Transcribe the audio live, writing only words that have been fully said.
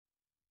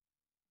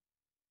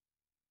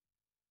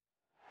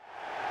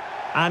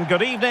And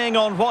good evening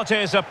on what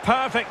is a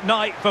perfect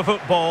night for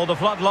football. The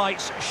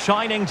floodlights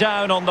shining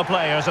down on the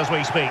players as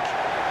we speak.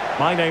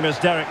 My name is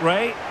Derek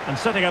Ray, and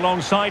sitting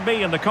alongside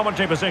me in the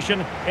commentary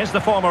position is the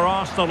former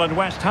Arsenal and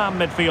West Ham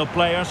midfield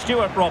player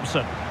Stuart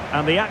Robson.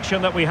 And the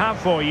action that we have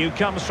for you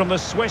comes from the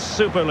Swiss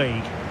Super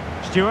League.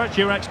 Stuart,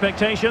 your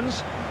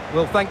expectations?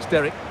 Well, thanks,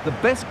 Derek. The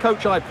best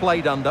coach I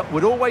played under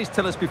would always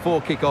tell us before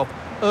kick-off,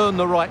 earn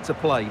the right to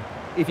play.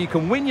 If you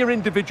can win your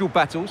individual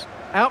battles,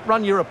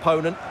 outrun your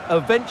opponent,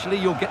 eventually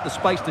you'll get the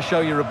space to show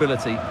your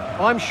ability.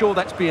 I'm sure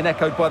that's being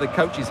echoed by the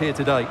coaches here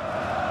today.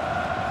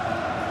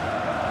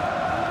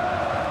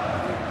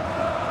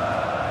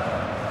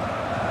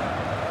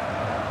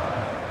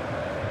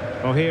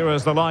 Well, here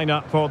is the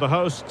lineup for the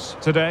hosts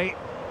today.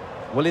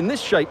 Well, in this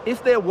shape,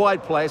 if their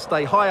wide players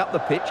stay high up the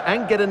pitch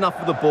and get enough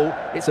of the ball,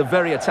 it's a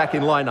very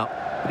attacking lineup.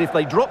 But if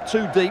they drop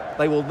too deep,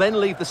 they will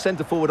then leave the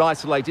centre-forward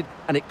isolated,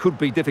 and it could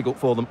be difficult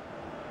for them.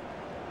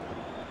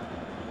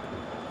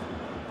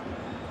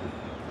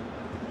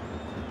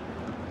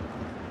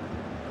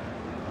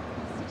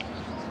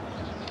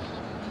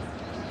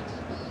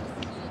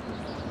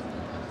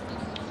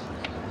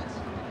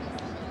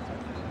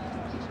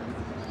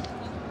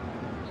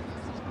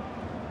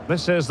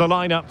 This is the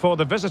lineup for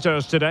the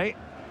visitors today.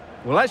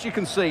 Well, as you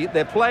can see,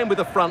 they're playing with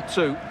a front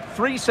two,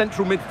 3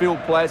 central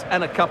midfield players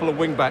and a couple of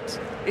wing-backs.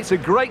 It's a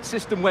great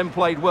system when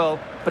played well,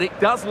 but it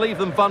does leave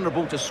them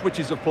vulnerable to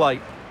switches of play.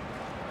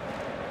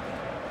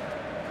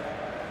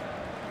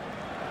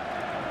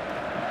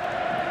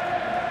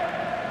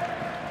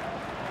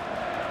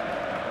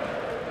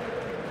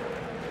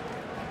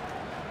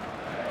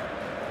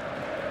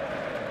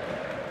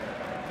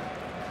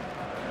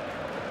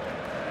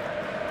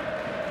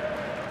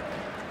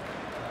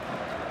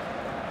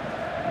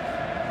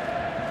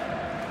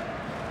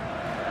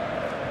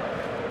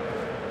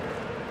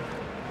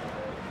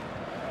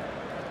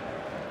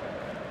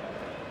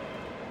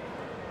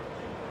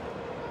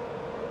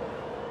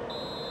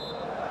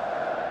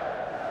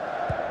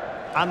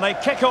 And they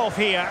kick off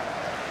here.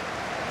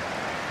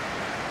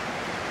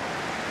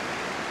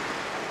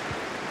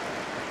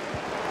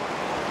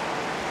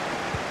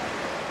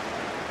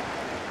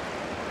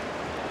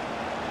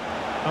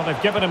 Well,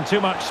 they've given him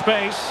too much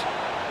space.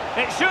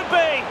 It should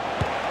be.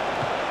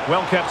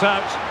 Well kept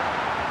out.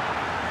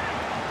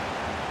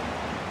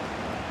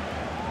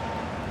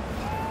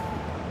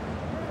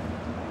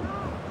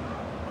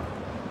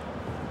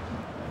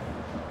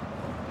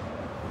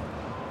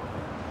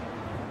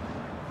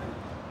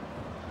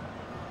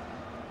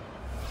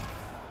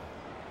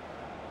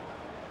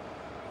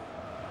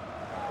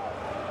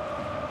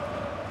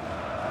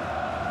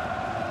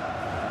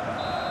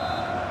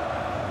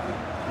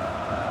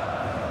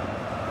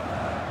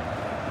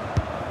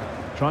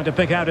 Trying to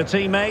pick out a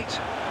teammate.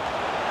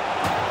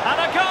 And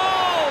a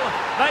goal!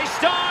 They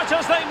start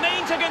as they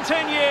mean to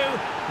continue.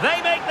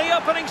 They make the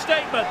opening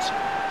statement.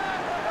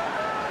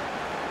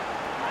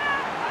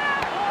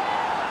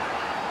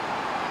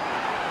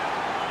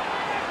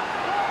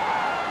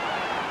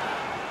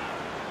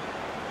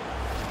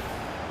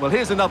 Well,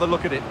 here's another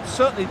look at it.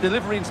 Certainly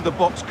delivery into the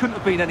box couldn't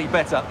have been any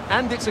better.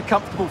 And it's a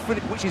comfortable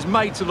finish, which is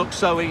made to look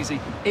so easy.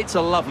 It's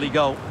a lovely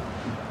goal.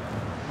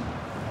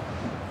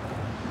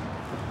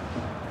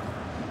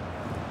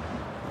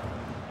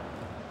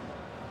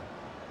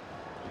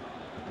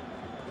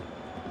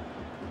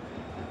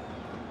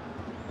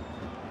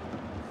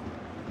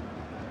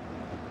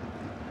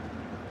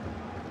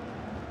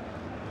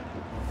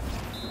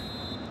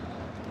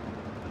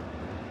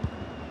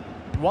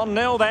 One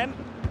 0 then.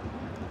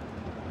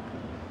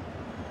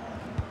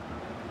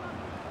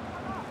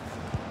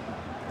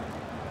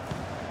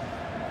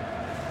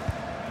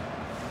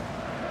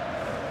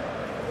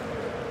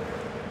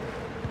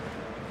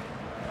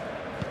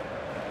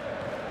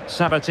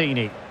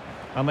 Sabatini.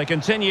 And they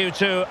continue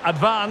to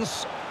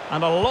advance,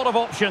 and a lot of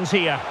options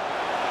here.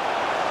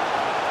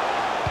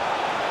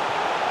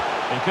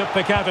 He could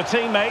pick out a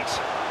teammate.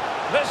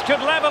 This could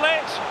level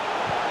it.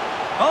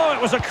 Oh,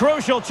 it was a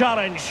crucial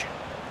challenge.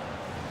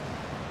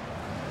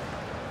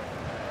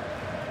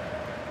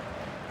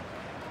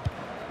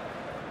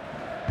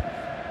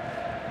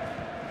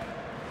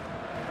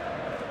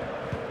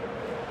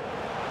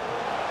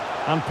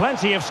 And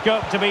plenty of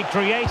scope to be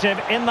creative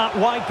in that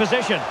wide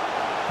position.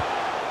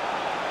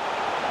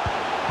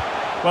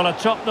 Well, a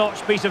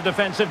top-notch piece of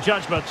defensive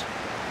judgment.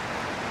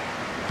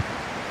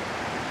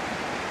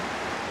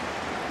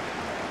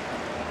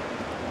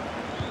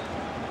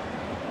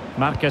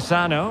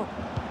 Marquesano.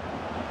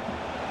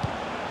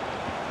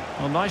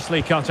 Well,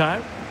 nicely cut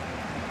out.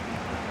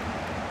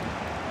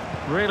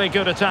 Really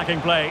good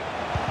attacking play.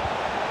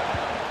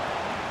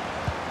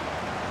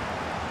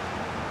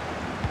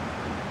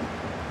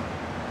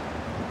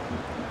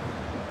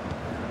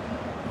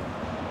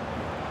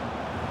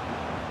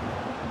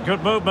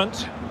 Good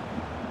movement.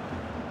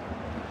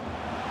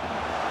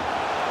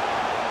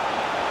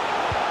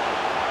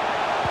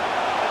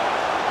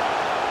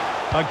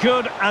 A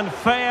good and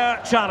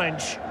fair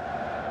challenge.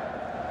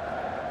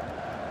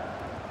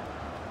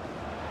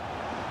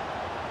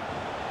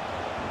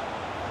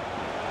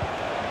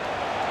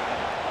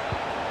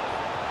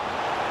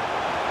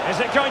 Is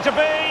it going to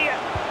be?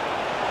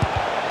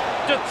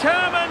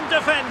 Determined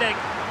defending.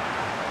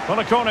 Well,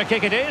 a corner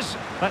kick it is.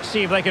 Let's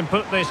see if they can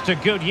put this to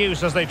good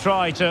use as they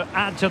try to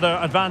add to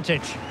their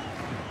advantage.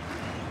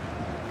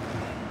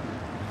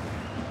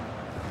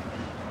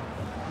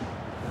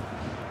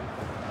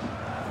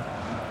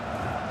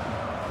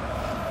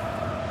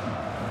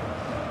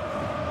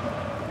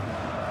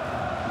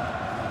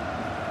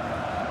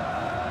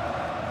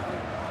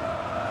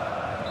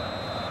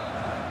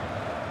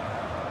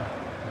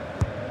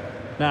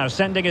 Now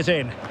sending it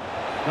in.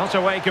 Not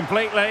away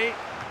completely.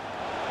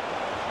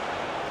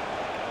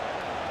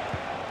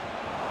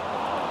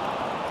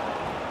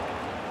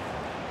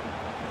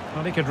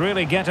 Well, he could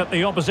really get at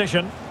the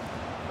opposition.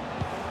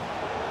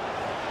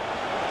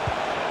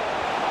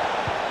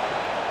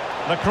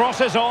 The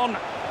cross is on.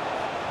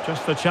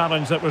 Just the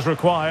challenge that was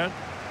required.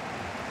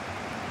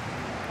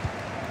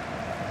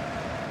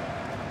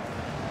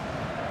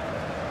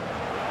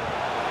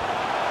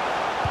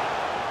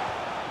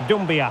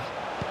 Dumbia.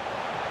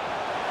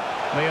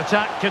 The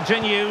attack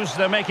continues.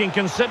 They're making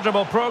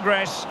considerable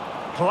progress.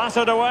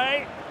 Clattered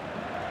away.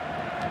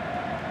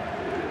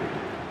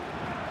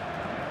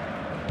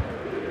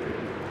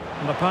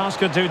 And the pass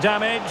could do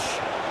damage.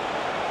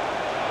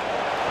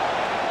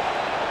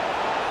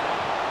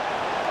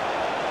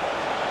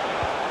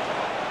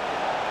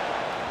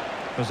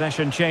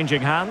 Possession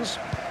changing hands.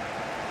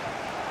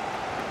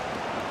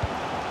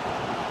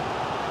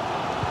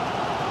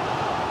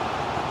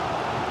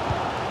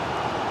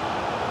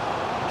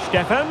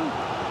 Stefan.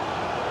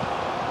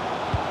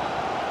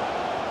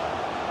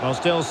 Well,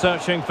 still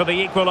searching for the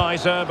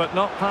equaliser, but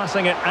not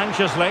passing it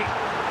anxiously.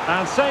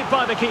 And saved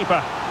by the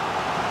keeper.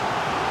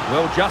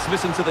 Well, just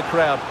listen to the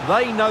crowd.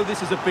 They know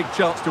this is a big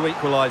chance to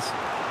equalise.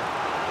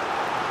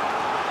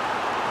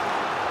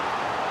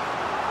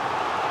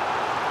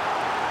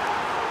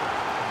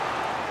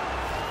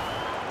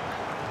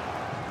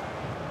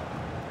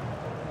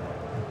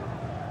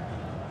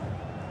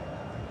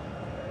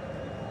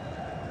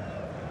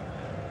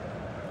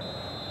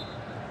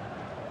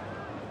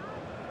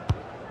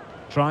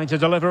 Trying to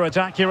deliver it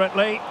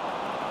accurately.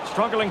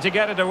 Struggling to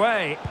get it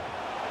away.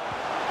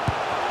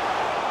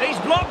 He's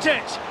blocked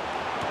it.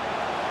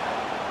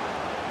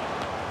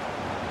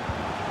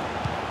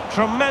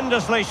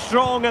 Tremendously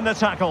strong in the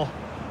tackle.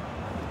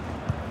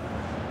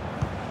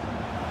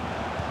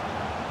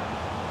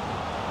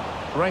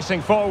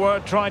 Racing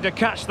forward, trying to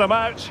catch them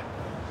out.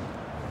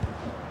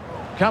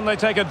 Can they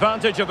take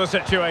advantage of the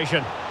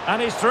situation?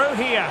 And he's through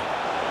here.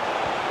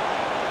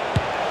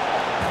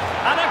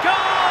 And a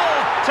goal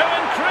to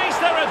increase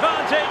their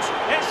advantage.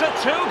 It's a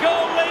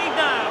 2-goal lead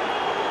now.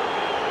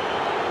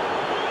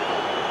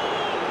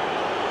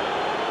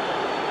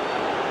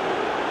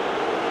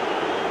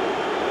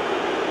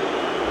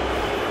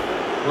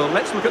 Well,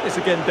 let's look at this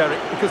again, Derek,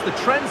 because the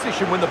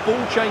transition when the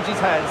ball changes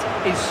hands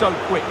is so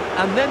quick.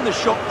 And then the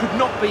shot could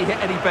not be hit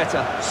any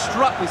better.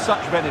 Struck with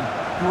such venom.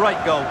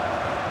 Great goal.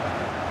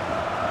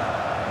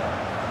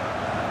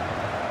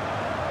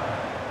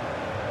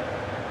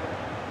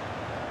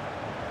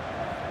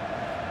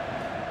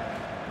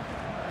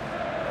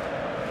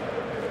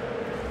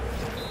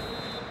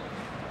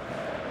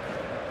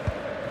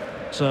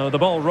 So the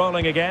ball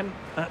rolling again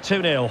at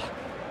 2-0.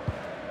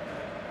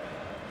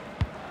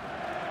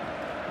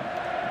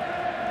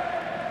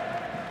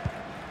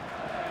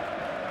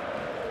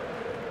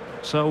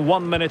 So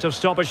 1 minute of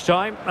stoppage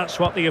time, that's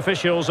what the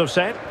officials have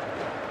said.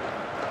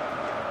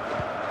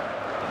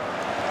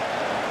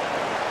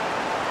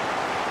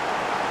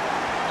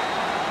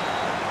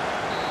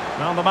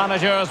 Now the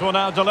managers will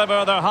now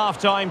deliver their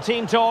half-time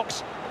team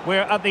talks.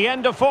 We're at the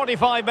end of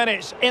 45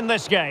 minutes in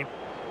this game.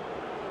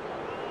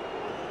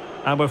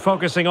 And we're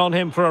focusing on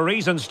him for a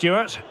reason,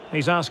 Stuart.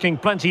 He's asking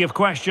plenty of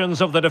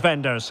questions of the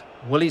defenders.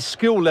 Well, his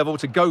skill level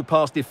to go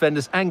past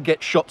defenders and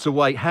get shots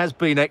away has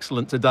been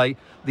excellent today.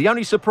 The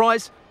only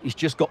surprise, he's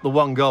just got the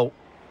one goal.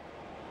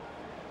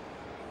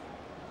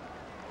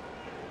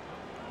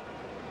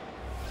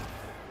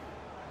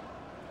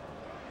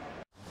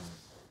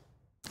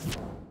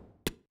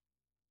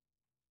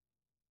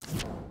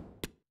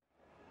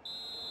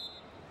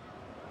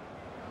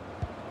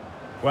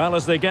 Well,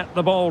 as they get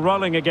the ball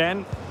rolling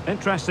again,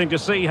 interesting to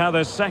see how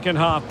the second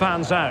half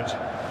pans out.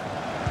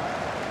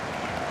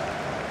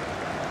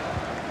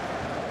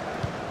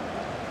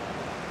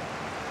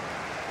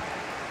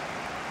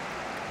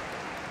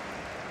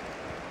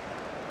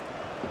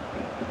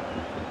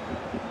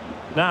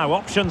 Now,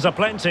 options are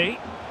plenty.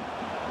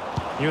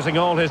 Using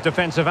all his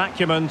defensive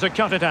acumen to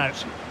cut it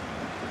out.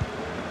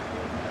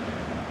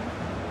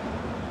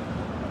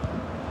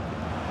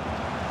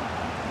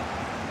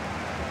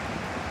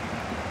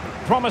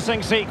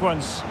 Promising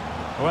sequence.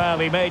 Well,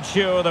 he made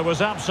sure there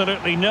was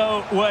absolutely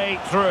no way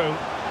through.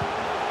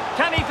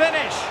 Can he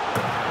finish?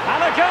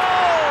 And a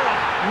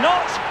goal!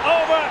 Not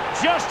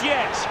over just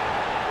yet.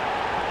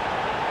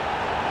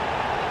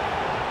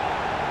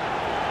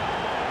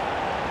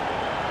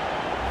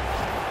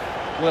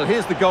 Well,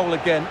 here's the goal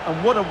again,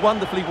 and what a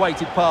wonderfully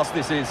weighted pass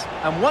this is.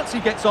 And once he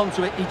gets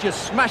onto it, he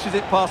just smashes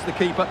it past the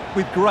keeper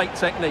with great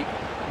technique.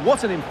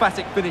 What an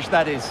emphatic finish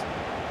that is.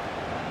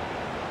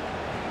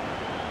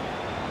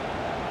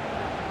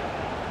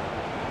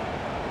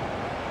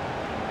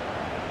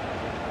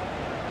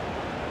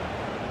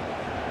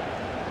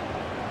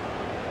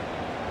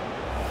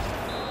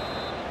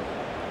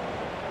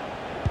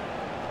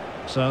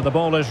 So the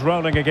ball is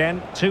rolling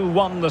again.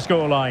 2-1 the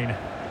scoreline.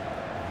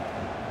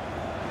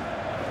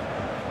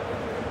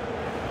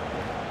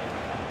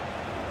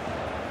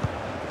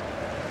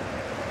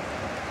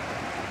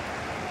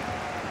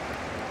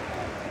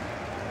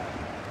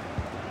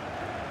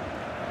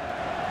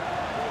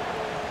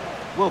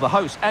 Well, the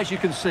hosts, as you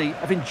can see,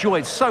 have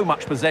enjoyed so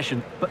much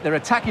possession, but their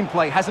attacking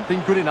play hasn't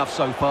been good enough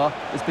so far.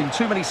 There's been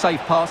too many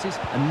safe passes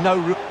and no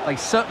room. They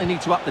certainly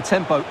need to up the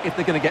tempo if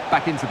they're going to get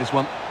back into this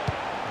one.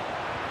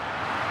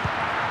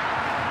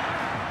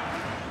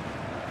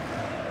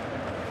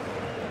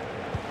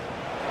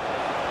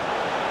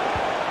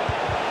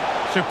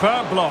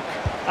 Superb block.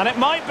 And it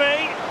might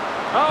be.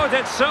 Oh,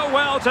 did so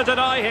well to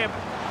deny him.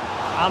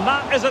 And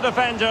that is a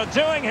defender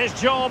doing his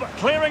job,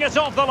 clearing it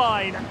off the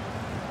line.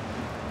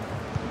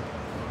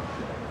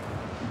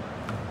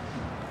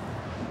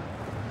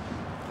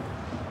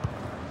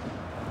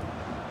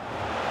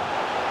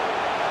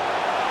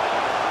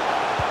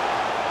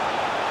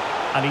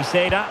 And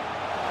Iseda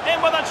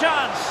in with a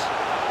chance.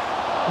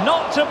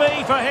 Not to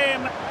be for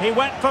him. He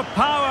went for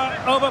power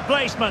over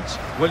placement.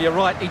 Well, you're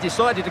right. He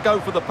decided to go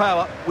for the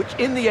power, which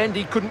in the end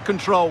he couldn't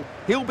control.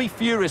 He'll be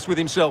furious with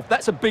himself.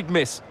 That's a big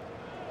miss.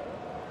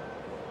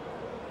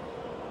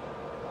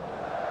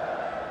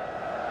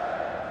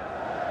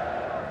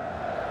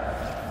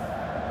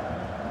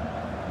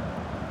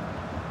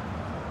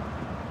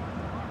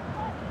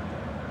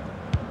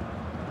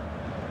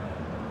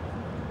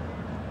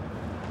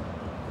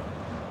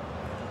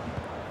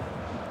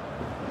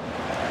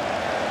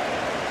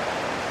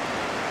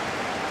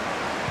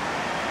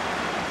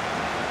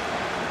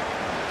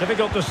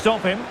 Difficult to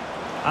stop him.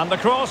 And the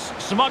cross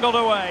smuggled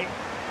away.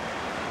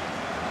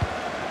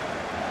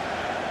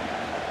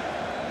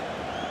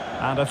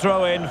 And a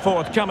throw-in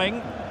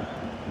forthcoming.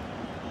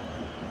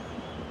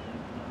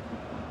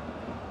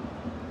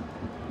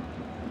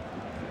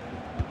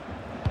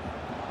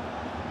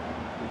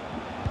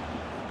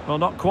 Well,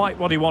 not quite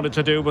what he wanted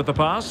to do with the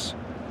pass.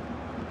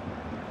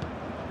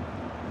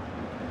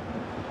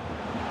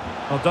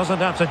 Well, doesn't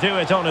have to do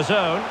it on his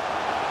own.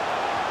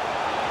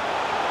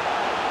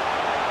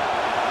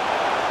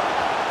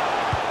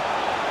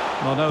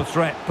 Well, no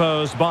threat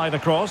posed by the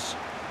cross.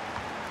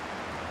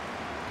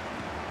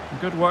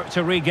 Good work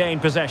to regain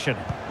possession.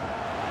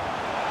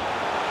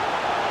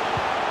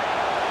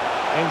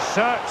 In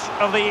search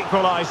of the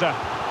equaliser.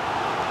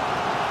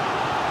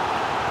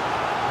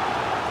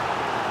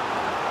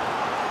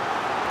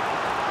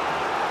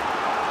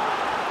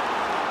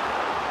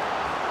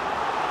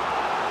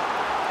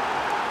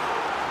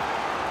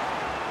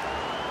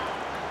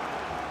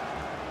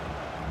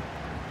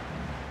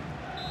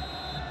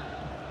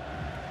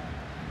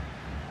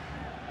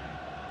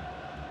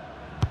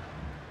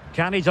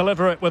 Can he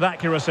deliver it with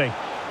accuracy?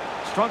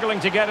 Struggling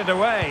to get it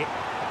away.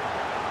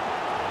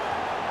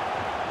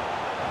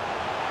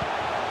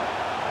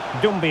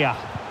 Doumbia.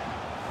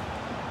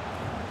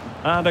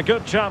 And a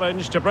good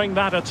challenge to bring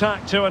that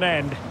attack to an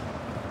end.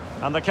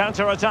 And the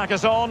counter-attack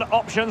is on.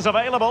 Options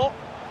available.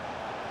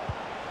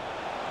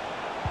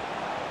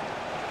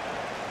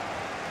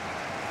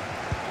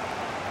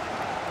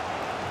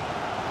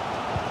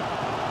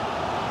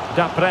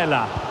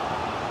 Daprella.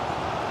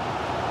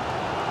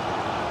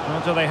 Or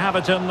do they have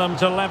it in them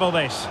to level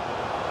this?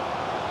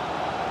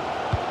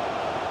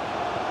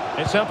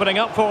 It's opening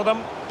up for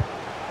them.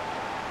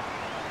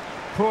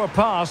 Poor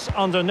pass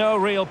under no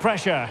real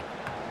pressure.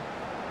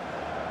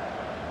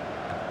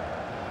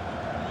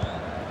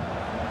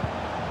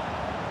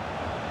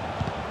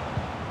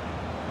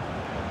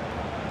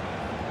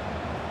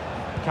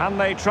 Can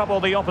they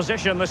trouble the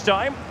opposition this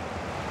time?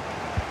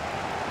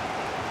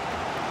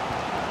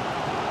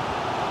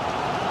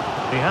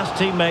 He has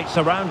teammates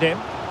around him.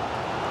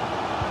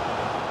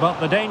 But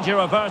the danger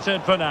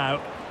averted for now.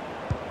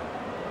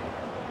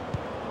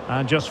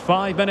 And just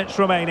 5 minutes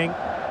remaining.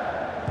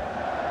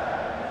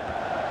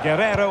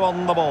 Guerrero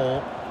on the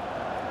ball.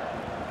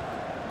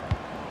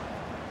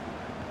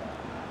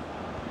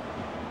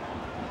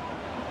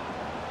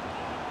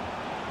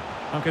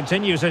 And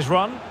continues his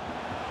run.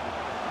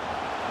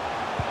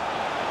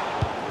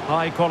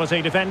 High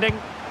quality defending.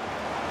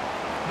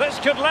 This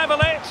could level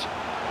it.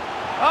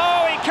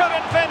 Oh, he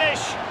couldn't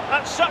finish.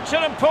 At such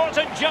an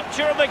important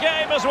juncture of the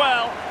game as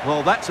well.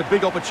 Well, that's a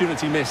big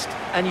opportunity missed.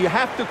 And you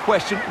have to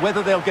question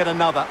whether they'll get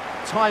another.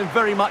 Time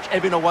very much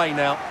ebbing away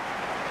now.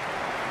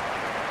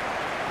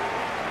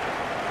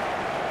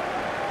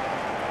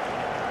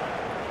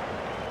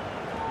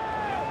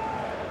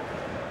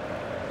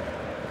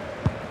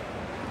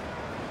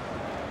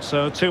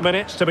 So 2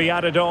 minutes to be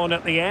added on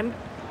at the end.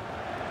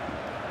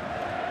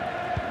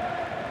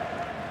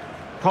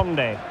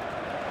 Conde.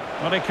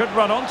 Well, he could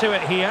run onto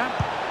it here.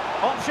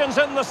 Options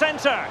in the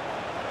centre.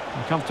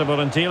 Comfortable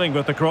in dealing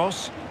with the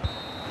cross.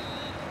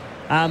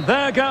 And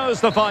there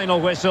goes the final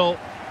whistle.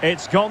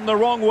 It's gone the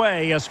wrong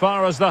way as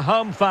far as the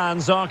home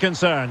fans are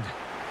concerned.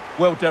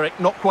 Well, Derek,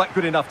 not quite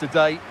good enough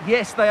today.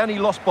 Yes, they only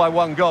lost by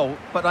 1 goal,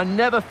 but I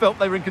never felt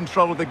they were in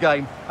control of the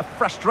game. A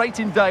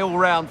frustrating day all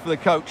round for the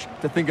coach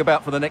to think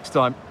about for the next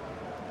time.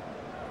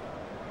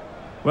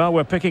 Well,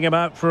 we're picking him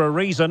out for a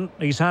reason.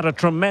 He's had a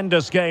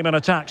tremendous game in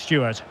attack,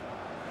 Stuart.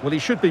 Well, he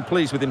should be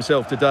pleased with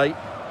himself today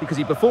because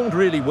he performed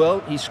really well.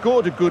 He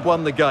scored a good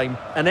one, the game.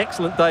 An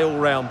excellent day all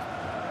round.